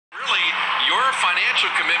your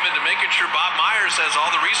financial commitment to making sure Bob Myers has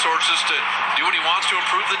all the resources to do what he wants to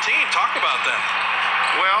improve the team. Talk about that.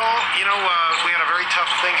 Well, we had a very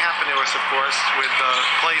tough thing happen to us, of course, with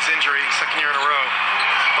Clay's injury, second year in a row.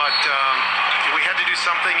 But we had to do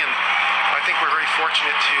something, and I think we're very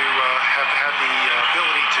fortunate to have had the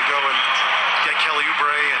ability to go and get Kelly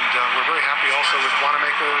Oubre, and we're very happy also with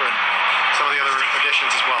Wanamaker and some of the other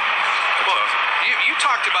additions as well. Well, you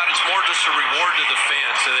talked about it's more just a reward to the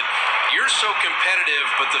fans, that you're so competitive,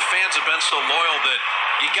 but the fans have been so loyal that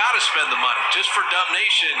you got to spend the money. Just for Dub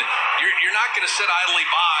Nation, you're not going to sit idly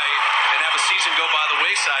by and have a season go by the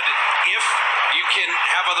wayside if you can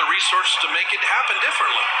have other resources to make it happen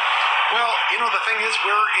differently. Well, the thing is,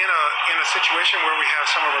 we're in a situation where we have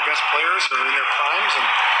some of our best players that are in their primes, and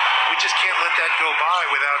we just can't let that go by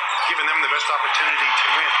without giving them the best opportunity to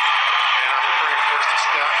win. And I'm referring, of course, to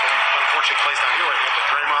Steph, and unfortunately, Clay's not here right now, but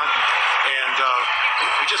Draymond. And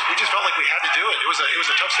we just felt like we had to do it. It was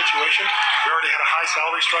a tough situation. We already had a high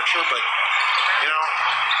salary structure, but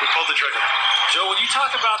we pulled the trigger. Joe, when you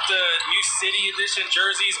talk about the new city edition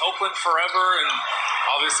jerseys, Oakland Forever, and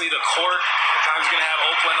obviously the court, the time's going to have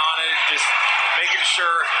Oakland on it, just making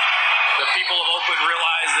sure the people of Oakland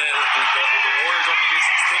realize that the Warriors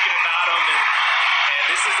organization's thinking about them, and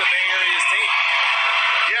this is the Bay Area's team.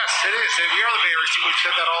 Yes, it is. We are the Bay Area team. We've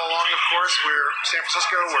said that all along, of course. We're San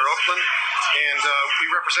Francisco, we're Oakland, and we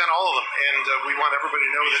represent all of them. And we want everybody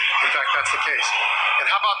to know that, in fact, that's the case. And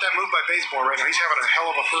how about that move by Bazemore right now? He's having a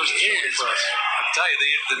hell of a first shooting for us. I'll tell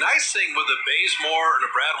you, the nice thing with a Bazemore and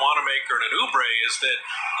a Brad Wanamaker and an Oubre is that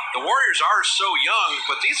the Warriors are so young,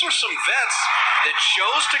 but these are some vets that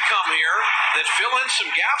chose to come here, that fill in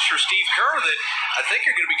some gaps for Steve Kerr that I think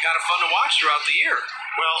are going to be kind of fun to watch throughout the year.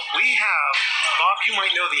 Well, we have, Bob, you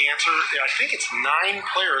might know the answer. I think it's 9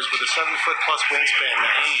 players with a 7-foot-plus wingspan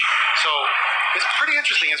now. So it's pretty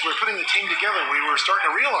interesting. As we were putting the team together, we were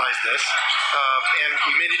starting to realize this, and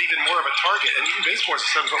we made it even more of a target. And even Bazemore's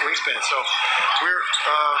a 7-foot wingspan. So we're,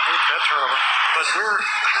 bad turnover, but we're,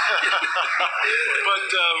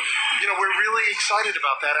 we're really excited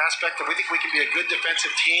about that aspect, and we think we can be a good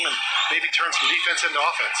defensive team and maybe turn some defense into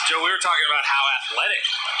offense. Joe, we were talking about how athletic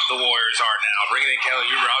the Warriors are now. Bringing in Kelly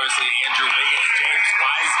Oubre, obviously Andrew Wiggins, James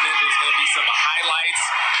Wiseman. There's going to be some highlights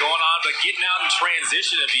going on, but getting out in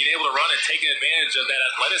transition and being able to run and taking advantage of that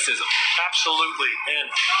athleticism. Absolutely. And,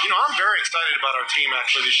 I'm very excited about our team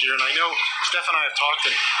actually this year, and I know Steph and I have talked,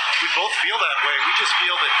 and we both feel that way. We just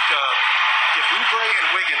feel that if Oubre and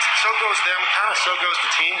Wiggins, so goes them, kind of so goes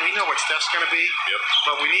the team. We know what Steph's going to be,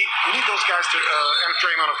 but we need those guys to, and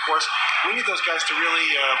Draymond, of course, we need those guys to really,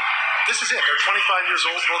 this is it. They're 25 years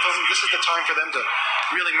old, both of them. This is the time for them to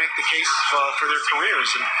really make the case for their careers.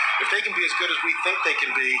 And if they can be as good as we think they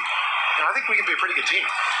can be, I think we can be a pretty good team.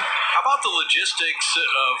 How about the logistics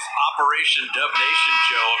of Operation Dub Nation,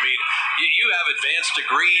 Joe? I mean, you have advanced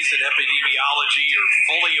degrees in epidemiology. You're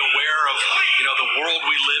fully aware of, the world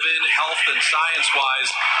we live in, health and science-wise.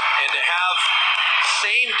 And to have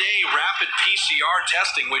same-day rapid PCR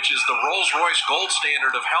testing, which is the Rolls-Royce gold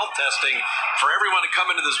standard of health testing for everyone to come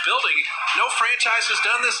into this building, no franchise has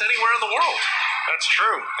done this anywhere in the world. That's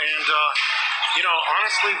true. And,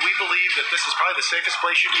 honestly, we believe that this is probably the safest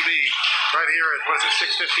place you can be right here at,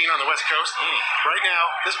 615 on the West Coast. Right now,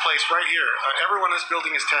 this place right here, everyone in this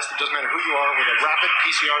building is tested, doesn't matter who you are, with a rapid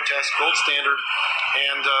PCR test, gold standard.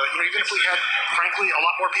 And, even if we had, frankly, a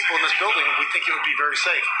lot more people in this building, we think it would be very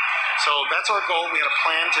safe. So that's our goal. We had a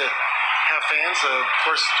plan to have fans, of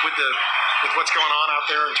course, with what's going on out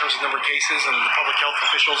there in terms of number of cases and the public health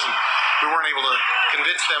officials, and we weren't able to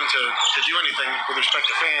convince them to do anything with respect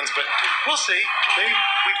to fans, but we'll see. Maybe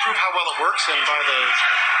we prove how well it works, and by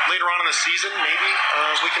later on in the season, maybe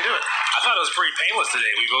we can do it. I thought it was pretty painless today.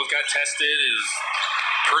 We both got tested. It was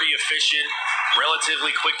pretty efficient,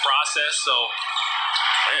 relatively quick process, so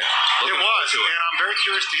it was, and I'm very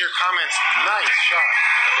curious to hear comments. Nice shot.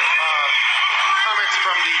 Comments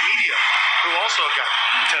from the media who also got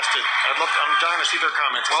tested. I'm dying to see their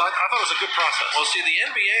comments. Well, I thought it was a good process. Well, see, the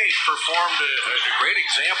NBA performed a great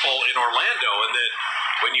example in Orlando in that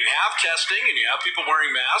when you have testing and you have people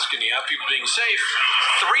wearing masks and you have people being safe,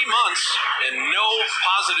 3 months and no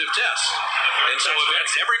positive tests. And so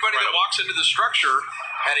if everybody that walks into the structure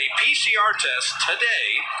had a PCR test today,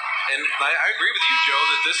 and I agree with you, Joe,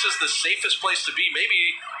 that this is the safest place to be maybe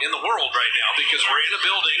in the world right now, because we're in a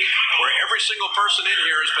building where every single person in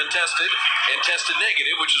here has been tested and tested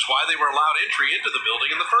negative, which is why they were allowed entry into the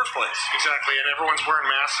building in the first place. Exactly, and everyone's wearing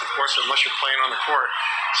masks, of course, unless you're playing on the court.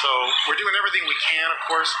 So we're doing everything we can, of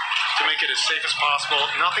course, to make it as safe as possible.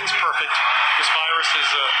 Nothing's perfect. This virus is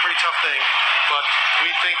a pretty tough thing, but we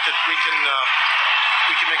think that we can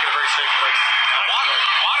we can make it a very safe place.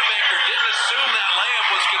 Wanamaker didn't assume that layup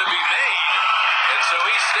was going to be made, and so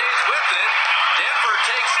he stays with it. Denver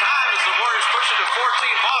takes time as the Warriors push it to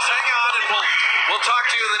 14. Boss, hang on, and we'll talk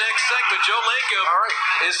to you in the next segment. Joe Lacob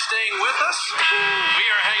is staying with us. We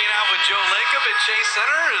are hanging out with Joe Lacob at Chase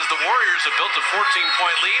Center as the Warriors have built a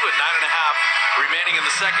 14-point lead with 9.5 remaining in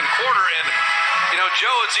the second quarter. And, you know,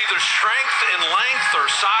 Joe, it's either strength and length or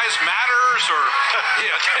size matters or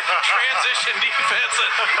transition defense,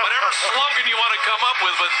 whatever slogan you want to come up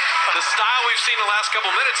with. But the style we've seen the last couple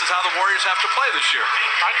minutes is how the Warriors have to play this year.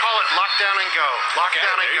 I call it lockdown and go.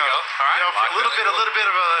 Lockdown and go. All right. You know, a little bit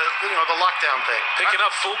of a, the lockdown thing. Picking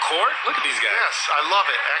up full court. Look at these guys. Yes, I love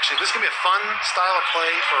it. Actually, this is going to be a fun style of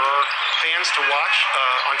play for our fans to watch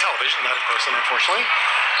on television, not in person, unfortunately.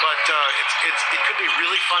 But it could be a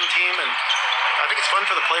really fun team, and I think it's fun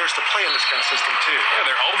for the players to play in this kind of system, too. Yeah,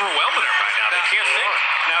 they're overwhelming it right now. They can't think.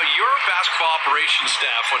 Now, your basketball operations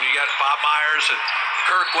staff, when you got Bob Myers and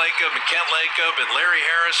Kirk Lacob and Kent Lacob and Larry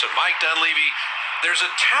Harris and Mike Dunleavy, there's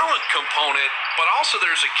a talent component, but also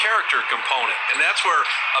there's a character component. And that's where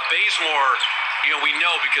a Bazemore, you know, we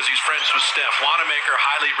know because he's friends with Steph. Wanamaker,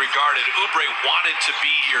 highly regarded. Oubre wanted to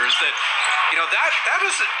be here. Is that, you know, that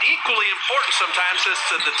is equally important sometimes as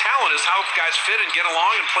to the talent is how guys fit and get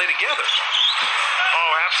along and play together.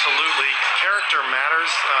 Oh, absolutely. Character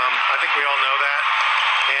matters. I think we all know that.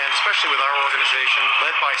 And especially with our organization,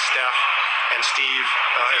 led by Steph and Steve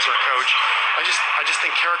as our coach, I just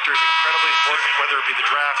think character is incredibly important, whether it be the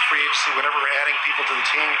draft, free agency, whenever we're adding people to the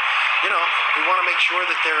team. You know, we want to make sure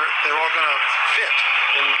that they're all going to fit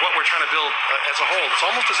in what we're trying to build as a whole. It's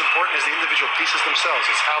almost as important as the individual pieces themselves.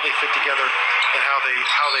 It's how they fit together and how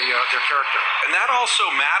their character. And that also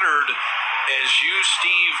mattered as you,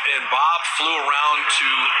 Steve, and Bob flew around to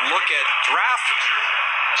look at draft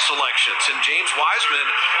selections. And James Wiseman,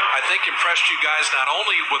 I think, impressed you guys not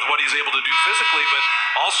only with what he's able to do physically, but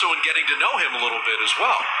also in getting to know him a little bit as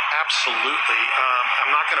well. Absolutely.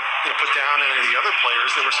 I'm not going to put down any of the other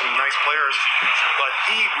players. There were some nice players, but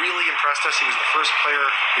he really impressed us. He was the first player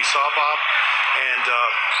we saw, Bob, and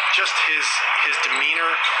just his demeanor,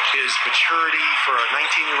 his maturity for a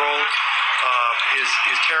 19-year-old,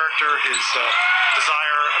 his character, his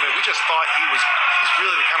desire. I mean, we just thought he's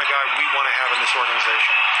really the kind of guy we want to have in this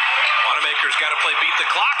organization. Wanamaker's got to play beat the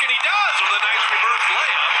clock, and he does with a nice reverse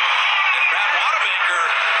layup. And Brad Wanamaker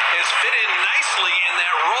has fit in nicely in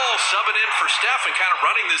that role, subbing in for Steph and kind of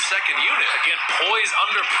running this second unit. Again, poised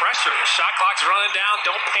under pressure. The shot clock's running down.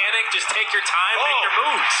 Don't panic. Just take your time. Make your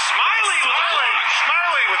moves. Smiley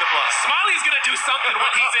with the block. Smiley's going to do something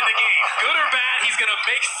when he's in the game. Good or bad, he's going to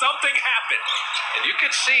make something happen. And you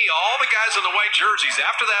could see all the guys in the white jerseys.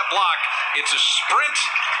 After that block, it's a sprint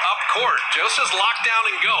up court. Joe says lock down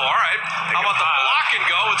and go. All right. How about the block and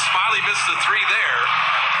go? And Smiley missed the three there.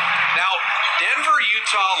 Now, Denver,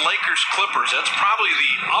 Utah, Lakers, Clippers. That's probably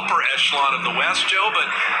the upper echelon of the West, Joe. But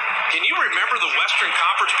can you remember the Western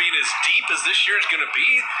Conference being as deep as this year is going to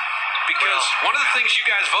be? Because one of the things you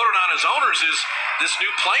guys voted on as owners is this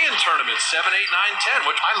new play-in tournament, 7, 8, 9, 10.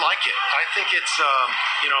 Which I like it. I think it's,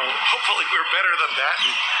 hopefully we're better than that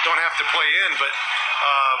and don't have to play in. But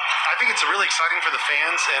I think it's really exciting for the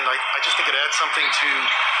fans, and I just think it adds something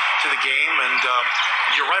to the game. And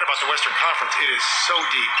you're right about the Western Conference. It is so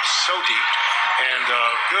deep, and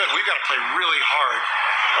good. We've got to play really hard,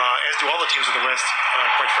 as do all the teams in the West,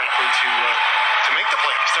 quite frankly, to make the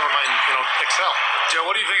playoffs. Never mind, excel. Joe,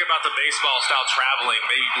 what do you think about the baseball style traveling?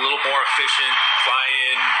 Maybe a little more efficient, fly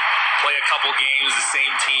in, play a couple games, the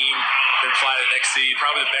same team, then fly to the next seed.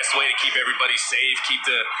 Probably the best way to keep everybody safe, keep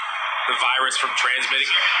the virus from transmitting.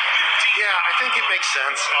 Yeah, I think it makes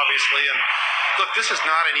sense, obviously. And look, this is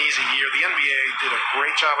not an easy year. The NBA did a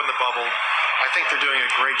great job in the bubble. I think they're doing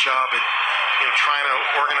a great job at trying to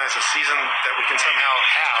organize a season that we can somehow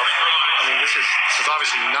have. I mean, this is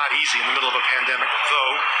obviously not easy in the middle of a pandemic,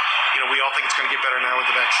 though. We all think it's going to get better now with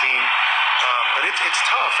the vaccine. But it's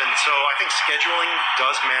tough, and so I think scheduling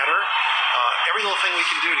does matter. Every little thing we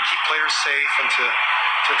can do to keep players safe and to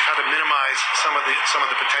try to minimize some of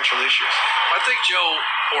the potential issues. I think, Joe,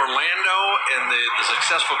 Orlando and the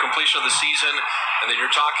successful completion of the season, and then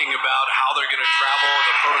you're talking about how they're going to travel,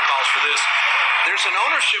 the protocols for this. There's an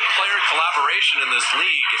ownership-player collaboration in this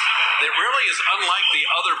league that really is unlike the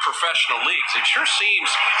other professional leagues. It sure seems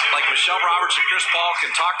like Michelle Roberts and Chris Paul can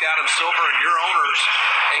talk to Adam Silver and your owners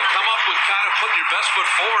and come up with kind of putting your best foot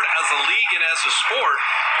forward as a league and as a sport.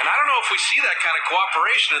 And I don't know if we see that kind of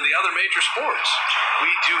cooperation in the other major sports. We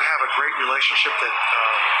do have a great relationship that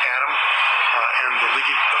Adam and the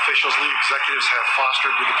league officials, league executives have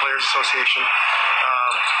fostered with the Players Association.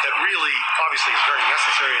 that really, obviously, is very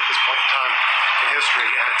necessary at this point in time in history,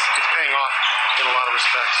 and it's paying off in a lot of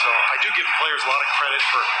respects. So I do give players a lot of credit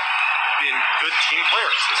for being good team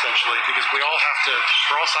players, essentially, because we're all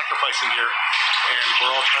sacrificing here, and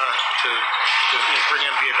we're all trying to bring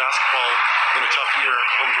NBA basketball in a tough year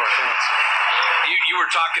home to our fans. You were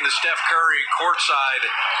talking to Steph Curry courtside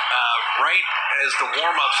right as the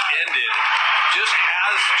warm-ups ended. Just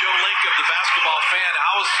as Joe Link of the basketball fan,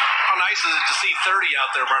 how nice is it to see 30 out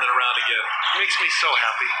there running around again? It makes me so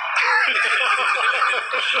happy.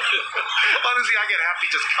 Honestly, I get happy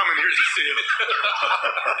just coming here to see him.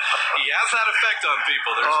 He has that effect on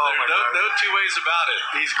people. There's no two ways about it.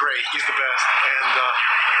 He's great. He's the best. And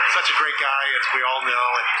such a great guy, as we all know.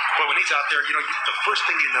 But when he's out there, the first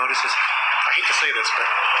thing you notice is, I hate to say this, but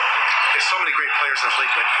there's so many great players in the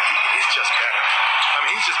league, but he's just better. I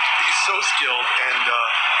mean, he's so skilled, and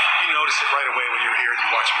you notice it right away when you're here and you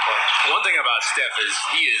watch him play. One thing about Steph is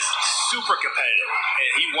he is super competitive, and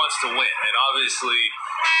he wants to win. And obviously,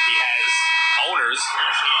 he has owners,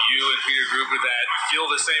 you and Peter Gruber, that feel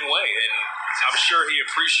the same way. And I'm sure he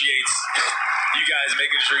appreciates you guys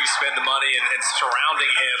making sure you spend the money and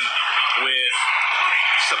surrounding him with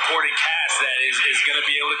supporting cast that is going to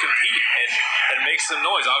be able to compete and make some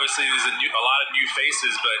noise. Obviously, there's a lot of new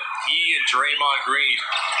faces, but he and Draymond Green,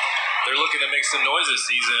 they're looking to make some noise this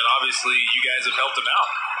season, and obviously you guys have helped him out.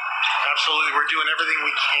 Absolutely. We're doing everything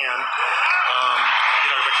we can.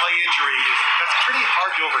 The Clay injury, that's pretty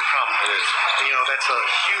hard to overcome. It is. That's a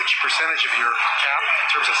huge percentage of your cap in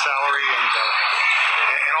terms of salary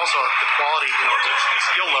and also the quality, the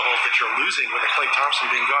skill level that you're losing with Klay Thompson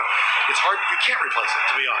being gone. It's hard. You can't replace it,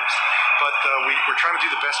 to be honest. But we're trying to do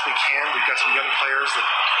the best we can. We've got some young players that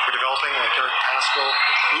we're developing, like Eric Paschall.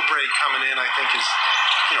 Oubre coming in, I think,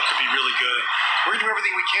 could be really good. We're going to do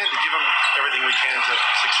everything we can to give them everything we can to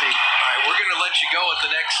succeed. All right, we're going to let you go at the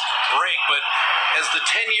next break, but has the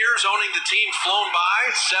 10 years owning the team flown by?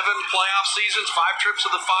 7 playoff seasons, 5 trips to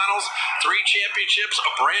the finals, 3 championships,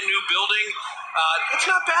 a brand new building. It's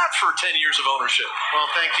not bad for 10 years of ownership. Well,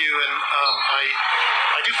 thank you, and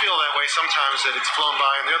I do feel that way sometimes, that it's flown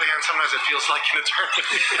by. On the other hand, sometimes it feels like an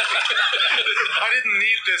eternity. I didn't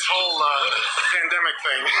need this whole pandemic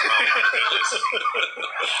thing.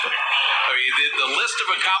 I mean, the list of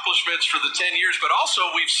accomplishments for the 10 years, but also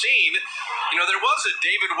we've seen, there was a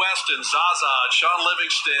David West and Zaza, and Sean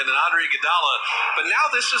Livingston and Andre Iguodala, but now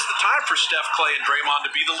this is the time for Steph, Clay, and Draymond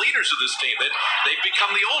to be the leaders of this team. They've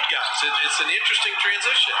become the old guys. It's an interesting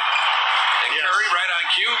transition. And yes. Curry, right on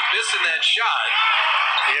cue, missing that shot.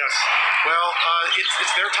 Yes. Well,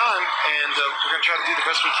 it's their time, and we're going to try to do the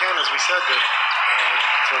best we can, as we said, to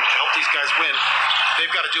help these guys win.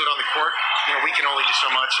 They've got to do it on the court. We can only do so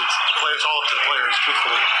much. It's all up to the players,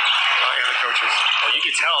 truthfully, and the coaches. Well, you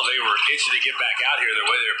could tell they were itching to get back out here the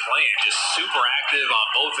way they were playing. Just super active on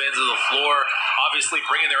both ends of the floor. Obviously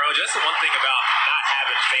bringing their own. That's the one thing about not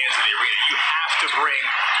having fans in the arena. You have to bring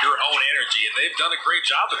your own energy, and they've done a great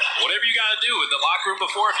job of that. Whatever you got to do in the locker room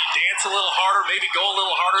before, if you dance a little harder, maybe go a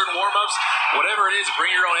little harder in warm-ups, whatever it is, bring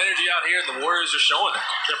your own energy out here, and the Warriors are showing it.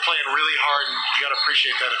 They're playing really hard, and you got to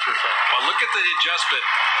appreciate that if you're a fan. Well, look at the adjustment.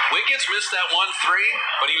 Wiggins missed that 1-3,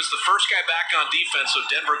 but he was the first guy back on defense, so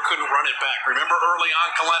Denver couldn't run it back. Remember early on,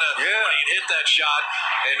 Kalena, when he hit that shot,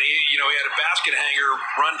 and he had a basket hanger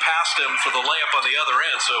run past him for the layup on the other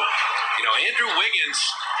end. So, Andrew Wiggins,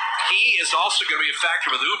 he is also going to be a factor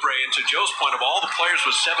with Oubre. And to Joe's point, of all the players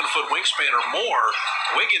with 7-foot wingspan or more,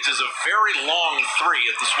 Wiggins is a very long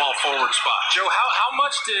 3 at the small forward spot. Joe, how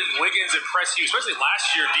much did Wiggins impress you, especially last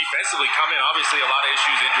year defensively? Come in, obviously a lot of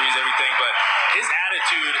issues, injuries, everything, but his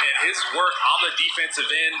attitude and his work on the defensive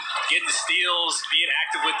end, getting steals, being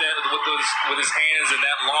active with his hands and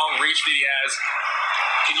that long reach that he has.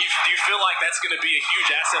 Do you feel like that's going to be a huge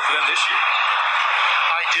asset for them this year?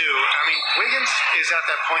 I do. I mean, Wiggins is at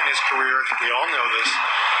that point in his career. I think we all know this.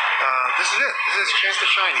 This is it. This is his chance to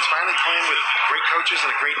shine. He's finally playing with great coaches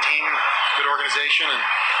and a great team, good organization, and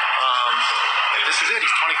this is it.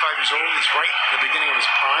 He's 25 years old. He's right in the beginning of his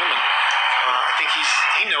prime, and I think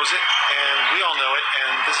he knows it, and we all know it.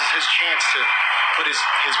 And this is his chance to put his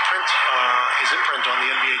imprint on the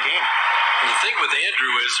NBA game. And the thing with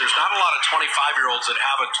Andrew is there's not a lot of 25-year-olds that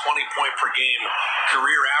have a 20-point per game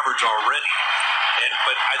career average already. And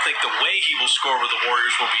but I think the way he will score with the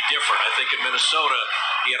Warriors will be different. I think in Minnesota,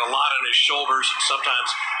 he had a lot on his shoulders and sometimes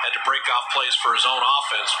had to break off plays for his own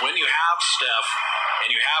offense. When you have Steph and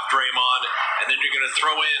you have Draymond, and then you're going to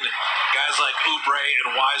throw in guys like Oubre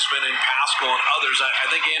and Wiseman and Pascal and others, I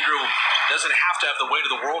think Andrew doesn't have to have the weight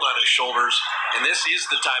of the world on his shoulders, and this is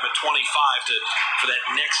the time at 25 for that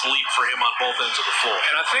next leap for him on both ends of the floor.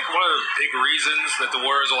 And I think one of the big reasons that the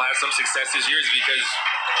Warriors will have some success this year is because,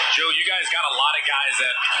 Joe, you guys got a lot of guys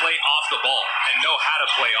that play off the ball and know how to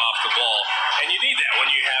play off the ball. And you need that when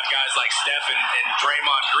you have guys like Steph and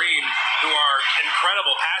Draymond Green, who are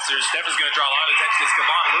incredible passers. Steph is going to draw a lot of attention as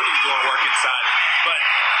Kevon Looney's doing work inside. But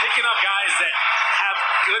picking up guys that have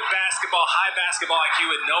good basketball, high basketball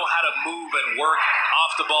IQ, and know how to move and work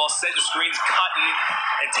off the ball, setting screens, cutting,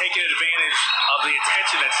 and taking advantage of the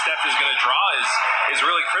attention that Steph is going to draw is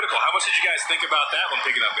really critical. How much did you guys think about that when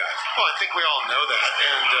picking up guys? Well, I think we all know that,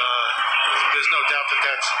 and there's no doubt that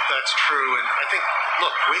that's true. And I think,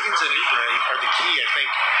 look, Wiggins and Oubre are the key. I think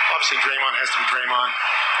obviously Draymond has to be Draymond.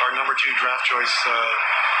 Our number 2 draft choice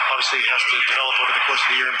obviously has to develop over the course of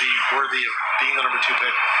the year and be worthy of being the number 2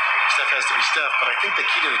 pick. Steph has to be Steph, but I think the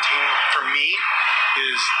key to the team for me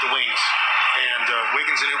is the wings. And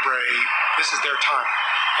Wiggins and Oubre, this is their time,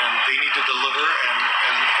 and they need to deliver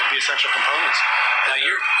and be essential components. Now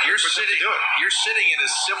you're sitting in a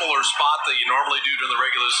similar spot that you normally do during the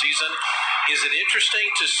regular season. Is it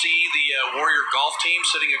interesting to see the Warrior golf team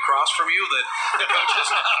sitting across from you? That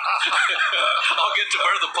just, I'll get to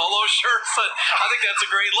wear the polo shirts. I think that's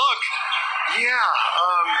a great look. Yeah,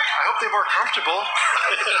 I hope they're more comfortable.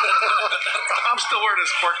 I'm still wearing a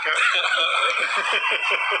sport coat.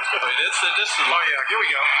 I mean, oh yeah, here we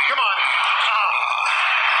go. Come on.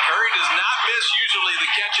 Curry does not miss usually the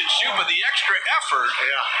catch and shoot, but the extra effort.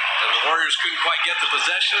 Yeah. And the Warriors couldn't quite get the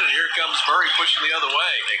possession, and here comes Murray pushing the other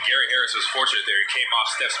way. And Gary Harris was fortunate there. He came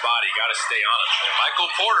off Steph's body. Got to stay on him. And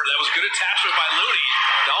Michael Porter, that was good attachment by Looney.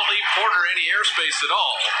 Don't leave Porter any airspace at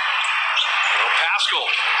all. Well, Pascal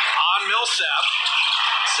on Millsap,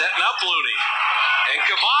 setting up Looney. And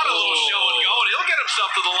Kevon a little show and go, and he'll get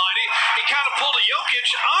himself to the line. He kind of pulled a Jokic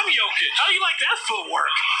on Jokic. How do you like that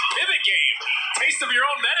footwork? Pivot game. Taste of your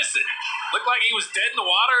own medicine. Looked like he was dead in the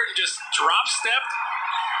water and just drop stepped.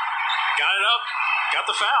 Got it up. Got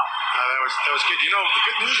the foul. That was good. You know, the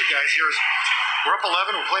good news, you guys, here is we're up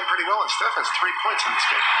 11. We're playing pretty well, and Steph has 3 points in this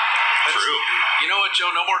game. True. You know what, Joe?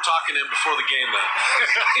 No more talking to him before the game, then.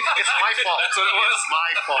 It's my fault. That's what it was. It's my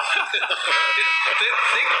fault.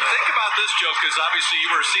 think about this, Joe, because obviously you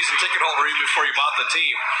were a season ticket holder even before you bought the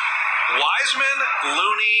team. Wiseman,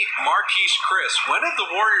 Looney, Marquise Chris. When have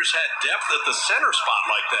the Warriors had depth at the center spot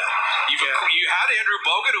like that? You had Andrew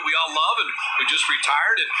Bogut, who we all love, and who just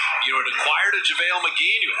retired, and you had acquired a JaVale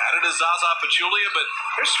McGee, and you added a Zaza Pachulia, but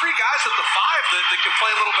there's 3 guys at the 5 that can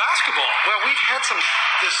play a little basketball. Well, we've had some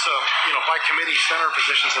by committee center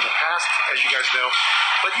positions in the past, as you guys know,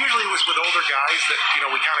 but usually it was with older guys that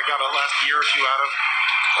we kind of got a last year or 2 out of.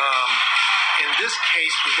 In this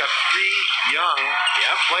case, we've got 3 young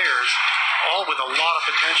players, all with a lot of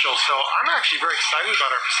potential. So I'm actually very excited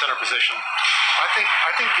about our center position. I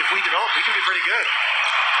think if we develop, we can be pretty good.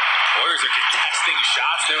 Warriors are contesting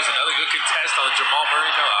shots. There was another good contest on Jamal Murray.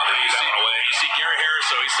 No, they use that one away. You see Gary Harris,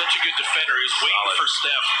 though, he's such a good defender. He was waiting for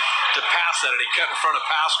Steph to pass that, and he cut in front of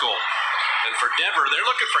Pascal. And for Denver, they're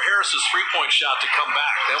looking for Harris's 3-point shot to come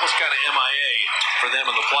back. That was kind of MIA for them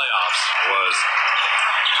in the playoffs. It was.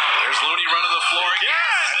 There's Looney running the floor again.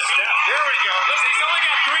 Yes! There we go. Listen, he's only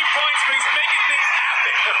got 3 points, but he's making things happen.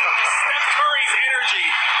 Steph Curry's energy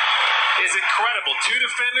is incredible. 2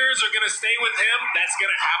 defenders are going to stay with him. That's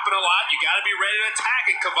going to happen a lot. You got to be ready to attack,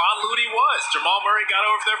 and Kevon Looney was. Jamal Murray got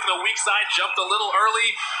over there from the weak side, jumped a little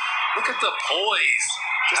early. Look at the poise.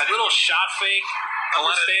 Just a little shot fake.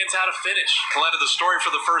 Understands how to finish. Coletta, the story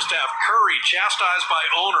for the first half. Curry chastised by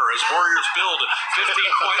owner as Warriors build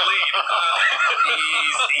 15-point lead.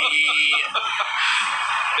 Easy.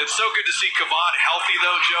 It's so good to see Kevon healthy,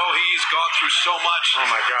 though, Joe. He's gone through so much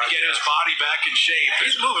to get his body back in shape.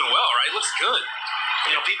 He's moving well, right? Looks good.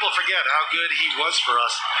 People forget how good he was for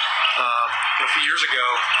us a few years ago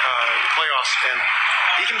in the playoffs, and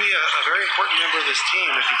he can be a very important member of this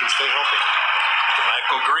team if he can stay healthy.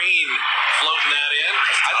 Michael Green floating that in.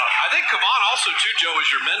 I think Kevon also, too, Joe,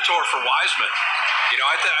 is your mentor for Wiseman.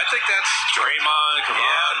 I think that's Draymond,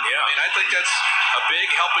 Kevon. Yeah. I mean, I think that's a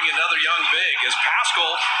big helping another young big as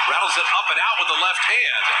Pascal rattles it up and out with the left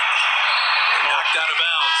hand. Knocked out of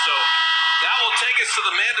bounds. So that will take us to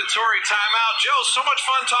the mandatory timeout. Joe, so much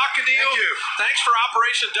fun talking to you. Thank you. Thanks for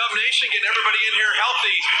Operation Dub Nation, getting everybody in here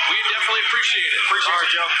healthy. We definitely appreciate it. Appreciate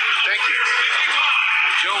it, Joe. Thank you.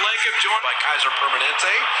 Joe Lacob joined by Kaiser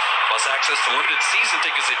Permanente, plus access to limited season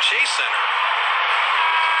tickets at Chase Center.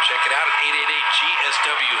 Check it out at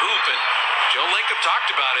 888-GSW-HOOP. And Joe Lacob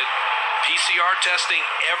talked about it. PCR testing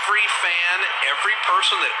every fan, every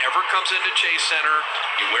person that ever comes into Chase Center.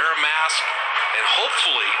 You wear a mask, and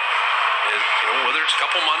hopefully, whether it's a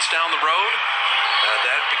couple months down the road,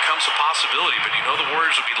 that becomes a possibility. But the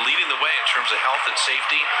Warriors will be leading the way in terms of health and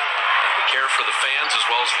safety, and the care for the fans as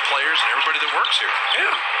well as the players and everybody that works here.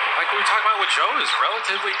 Yeah, like we talked about with Joe, is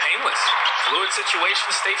relatively painless. Fluid situation,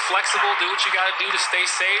 stay flexible, do what you got to do to stay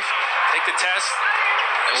safe, take the test,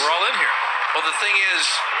 and we're all in here. Well, the thing is,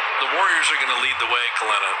 the Warriors are going to lead the way,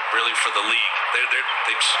 Kalena, really for the league.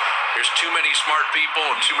 There's too many smart people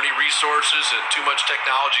and too many resources and too much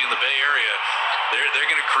technology in the Bay Area.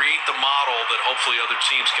 They're going to create the model that hopefully other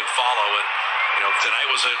teams can follow. And tonight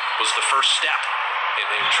was the first step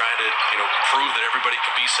in trying to prove that everybody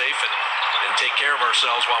can be safe and take care of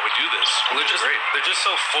ourselves while we do this. Well, they're just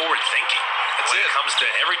so forward thinking. When it comes to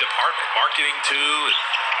every department, marketing too.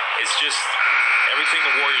 It's just everything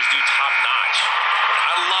the Warriors do top notch.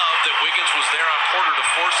 I love that Wiggins was there on Porter to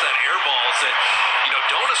force that air ball. That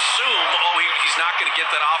don't assume he's not going to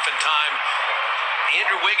get that off in time.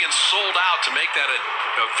 Andrew Wiggins sold out to make that a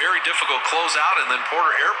very difficult closeout, and then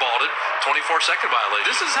Porter airballed it. 24-second violation.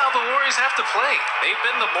 This is how the Warriors have to play. They've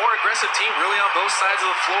been the more aggressive team really on both sides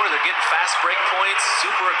of the floor. They're getting fast break points,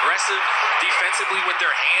 super aggressive defensively with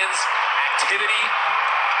their hands, activity.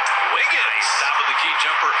 Wiggins out with the key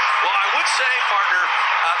jumper. Well, I would say, partner,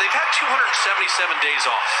 they've had 277 days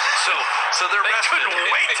off, so they're rested. Couldn't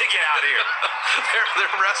wait to get out here.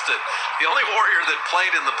 they're rested. The only Warrior that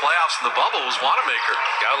played in the playoffs in the bubble was Wanamaker.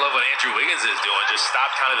 Gotta love what Andrew Wiggins is doing. Just stop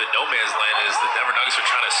kind of the no man's land as the Denver Nuggets are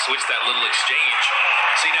trying to switch that little exchange.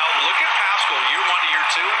 See, now look at Pascal, year one to year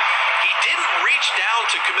two. He didn't reach down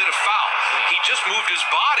to commit a foul. He just moved his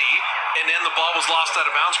body, and then the ball was lost out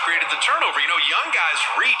of bounds, created the turnover. Young guys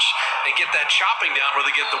reach and get that chopping down where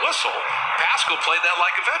they get the whistle. Pascal played that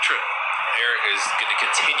like a veteran. Eric is going to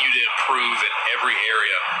continue to improve in every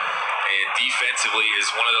area, and defensively is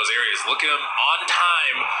one of those areas. Look at him on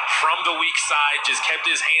time from the weak side, just kept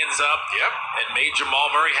his hands up and made Jamal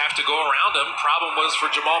Murray have to go around him. Problem was for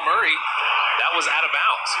Jamal Murray, that was out of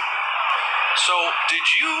bounds. So, did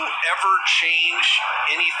you ever change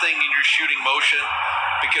anything in your shooting motion?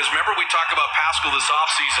 Because remember we talked about Pascal this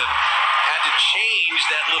offseason, had to change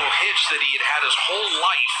that little hitch that he had had his whole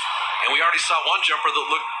life. And we already saw one jumper that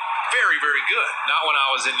looked very, very good. Not when I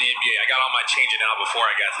was in the NBA. I got all my changing out before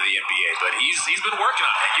I got to the NBA. But he's been working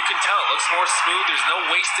on it. You can tell it looks more smooth. There's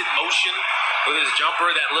no wasted motion with his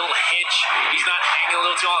jumper, that little hitch. He's not hanging a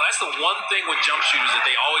little too long. That's the one thing with jump shooters that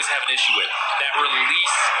they always have an issue with. That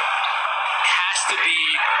release has to be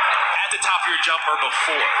at the top of your jump or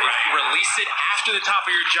before. If you release it after the top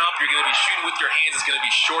of your jump, you're going to be shooting with your hands. It's going to be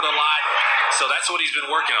short a lot. So that's what he's been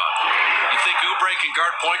working on. You think Oubre can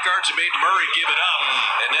guard point guards and made Murray give it up.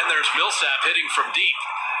 And then there's Millsap hitting from deep.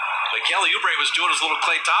 But Kelly Oubre was doing his little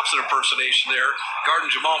Klay Thompson impersonation there, guarding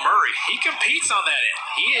Jamal Murray. He competes on that end.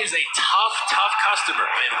 He is a tough customer.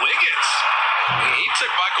 And Wiggins, he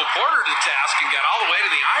took Michael Porter to task and got all the way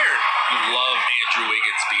to the iron. You love Andrew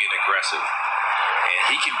Wiggins being aggressive.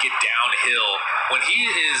 And he can get downhill. When he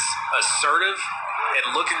is assertive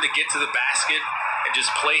and looking to get to the basket and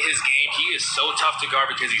just play his game, he is so tough to guard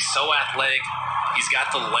because he's so athletic. He's got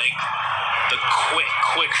the length, the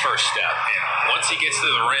quick first step. And once he gets to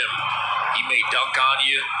the rim, he may dunk on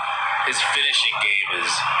you. His finishing game is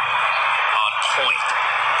on point.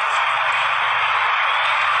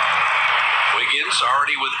 Wiggins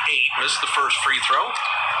already with 8, missed the first free throw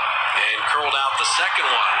and curled out the second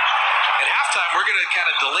one. At halftime, we're going to kind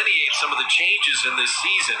of delineate some of the changes in this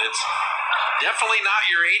season. It's definitely not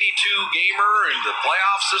your 82 gamer, and the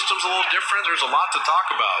playoff system's a little different. There's a lot to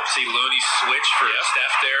talk about. See Looney switch for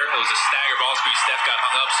Steph there. It was a stagger ball screen. Steph got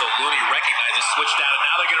hung up, so Looney recognized it, switched out, and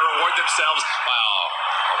now they're going to reward themselves by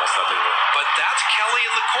almost nothing. But that's Kelly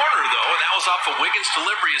in the corner, though, and that was off of Wiggins'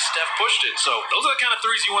 delivery as Steph pushed it. So those are the kind of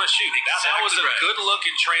threes you want to shoot. That was a good look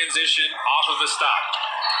in transition off of the stop.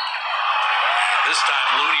 This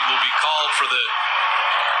time, Looney will be called for the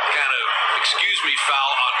kind of excuse-me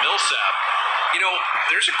foul on Millsap.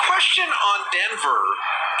 There's a question on Denver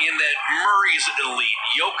in that Murray's elite,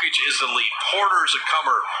 Jokic is elite, Porter's a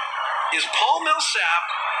comer. Is Paul Millsap,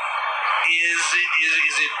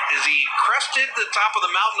 is he crested the top of the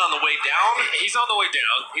mountain on the way down? He's on the way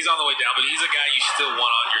down. But he's a guy you still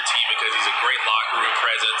want on your team because he's a great locker room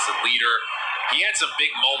presence, a leader. He had some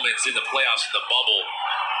big moments in the playoffs in the bubble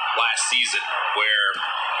last season where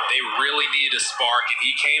they really needed a spark, and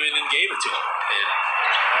he came in and gave it to them. And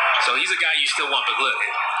so he's a guy you still want. But look,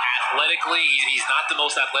 athletically, he's not the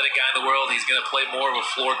most athletic guy in the world. He's going to play more of a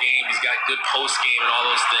floor game. He's got good post game and all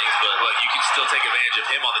those things. But look, you can still take advantage of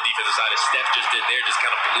him on the defensive side, as Steph just did there, just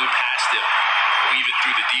kind of blew past him, weaving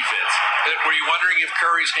through the defense. Were you wondering if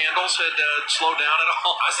Curry's handles had slowed down at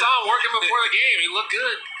all? I saw him working before the game. He looked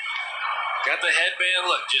good. Got the headband.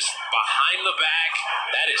 Look, just behind the back.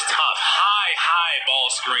 That is tough. High ball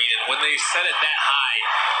screen. And when they set it that high,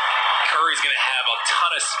 Curry's going to have a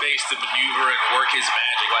ton of space to maneuver and work his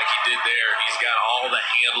magic like he did there. And he's got all the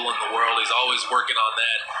handle in the world. He's always working on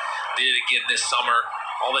that. Did it again this summer.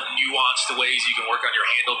 All the nuanced ways you can work on your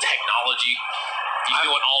handle technology. He's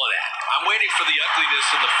doing all of that. I'm waiting for the ugliness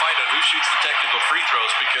in the fight on who shoots the technical free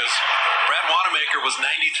throws, because Brad Wanamaker was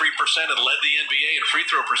 93% and led the NBA in free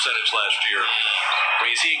throw percentage last year. I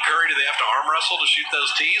mean, is he and Curry, do they have to arm wrestle to shoot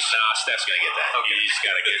those tees? Nah, Steph's going to get that. Okay. He's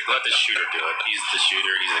got to let the shooter do it. He's the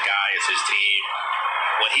shooter. He's the guy. It's his team.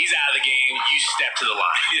 When he's out of the game, you step to the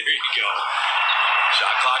line. There you go.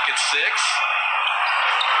 Shot clock at 6.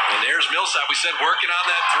 And there's Millsap. We said working on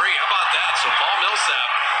that 3. How about that? So Paul Millsap,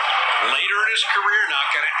 later in his career now,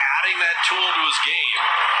 kind of adding that tool to his game.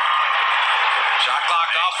 Shot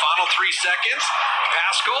clock off, final 3 seconds.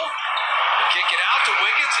 Pascal will kick it out to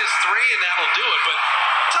Wiggins, his 3, and that'll do it. But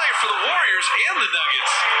I'll tell you, for the Warriors and the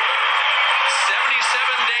Nuggets,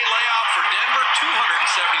 77-day layoff for Denver,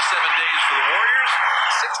 277 days for the Warriors,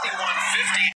 61-50.